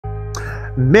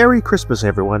Merry Christmas,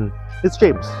 everyone. It's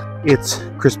James. It's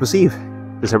Christmas Eve,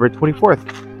 December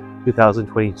 24th,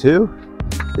 2022.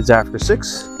 It's after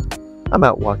 6. I'm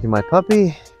out walking my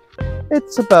puppy.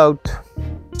 It's about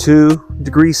 2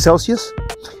 degrees Celsius.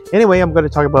 Anyway, I'm going to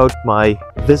talk about my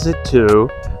visit to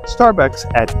Starbucks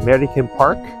at Meriken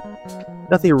Park.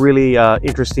 Nothing really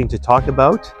interesting to talk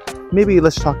about. Maybe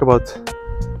let's talk about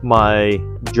my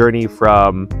journey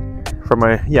from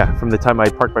the time I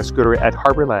parked my scooter at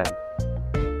Harborland.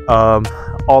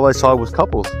 All I saw was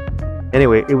couples.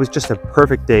 Anyway, it was just a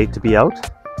perfect day to be out.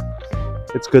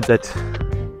 It's good that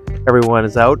everyone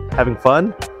is out having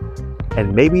fun,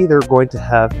 and maybe they're going to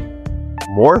have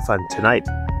more fun tonight.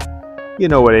 You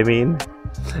know what I mean?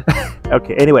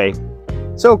 Okay, anyway,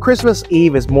 so Christmas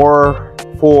Eve is more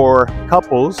for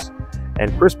couples,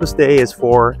 and Christmas Day is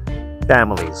for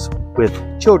families with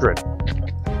children.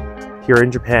 Here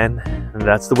in Japan, and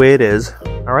that's the way it is.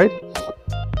 All right.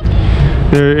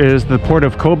 There is the port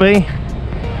of Kobe.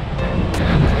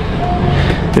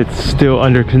 It's still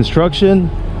under construction.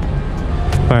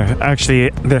 Actually,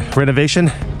 the renovation.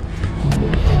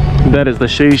 That is the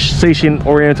Seishin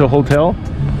Oriental Hotel.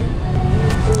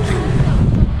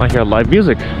 I hear live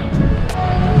music.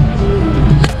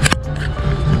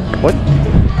 What?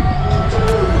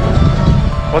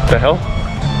 What the hell?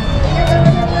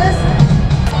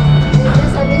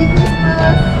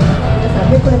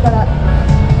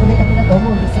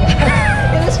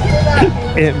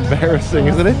 Embarrassing,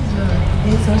 isn't it?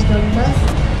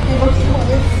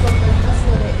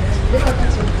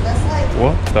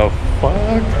 What the fuck?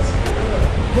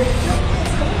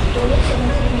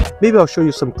 Maybe I'll show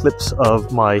you some clips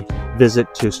of my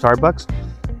visit to Starbucks.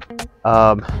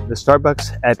 The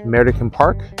Starbucks at Meriken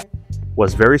Park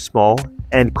was very small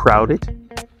and crowded.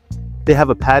 They have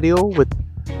a patio with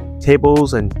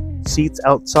tables and seats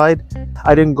outside.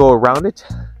 I didn't go around it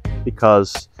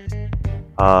because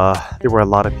there were a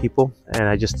lot of people and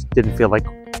I just didn't feel like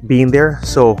being there.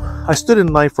 So I stood in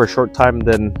line for a short time,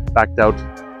 then backed out.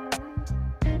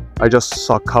 I just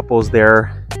saw couples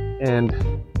there, and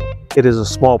it is a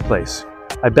small place.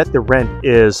 I bet the rent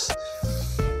is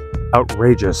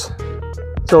outrageous.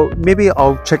 So maybe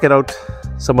I'll check it out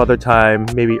some other time,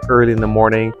 maybe early in the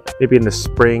morning, maybe in the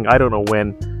spring. I don't know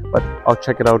when, but I'll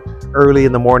check it out early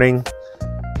in the morning,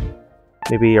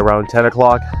 maybe around 10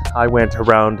 o'clock. I went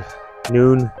around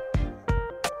noon.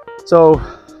 So,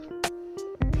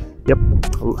 yep,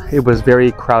 it was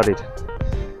very crowded.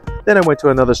 Then I went to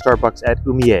another Starbucks at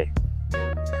Umie.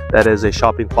 That is a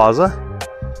shopping plaza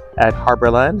at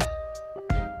Harborland.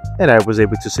 And I was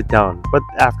able to sit down. But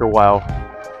after a while,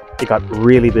 it got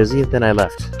really busy, and then I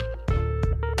left.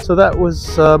 So that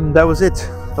was it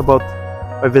about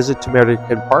my visit to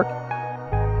Meriken Park.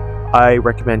 I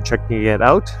recommend checking it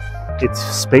out. It's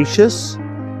spacious,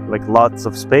 like lots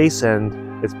of space,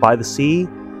 and it's by the sea.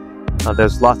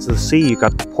 There's lots of the sea. You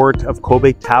got the port of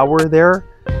Kobe Tower there.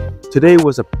 Today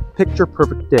was a picture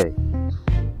perfect day.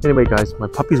 Anyway, guys, my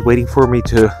puppy's waiting for me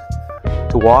to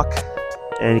walk,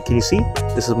 and can you see?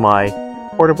 This is my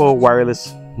portable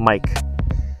wireless mic.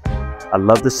 I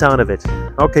love the sound of it.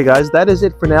 Okay, guys, that is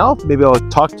it for now. Maybe I'll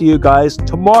talk to you guys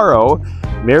tomorrow.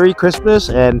 Merry Christmas,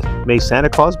 and may Santa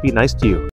Claus be nice to you.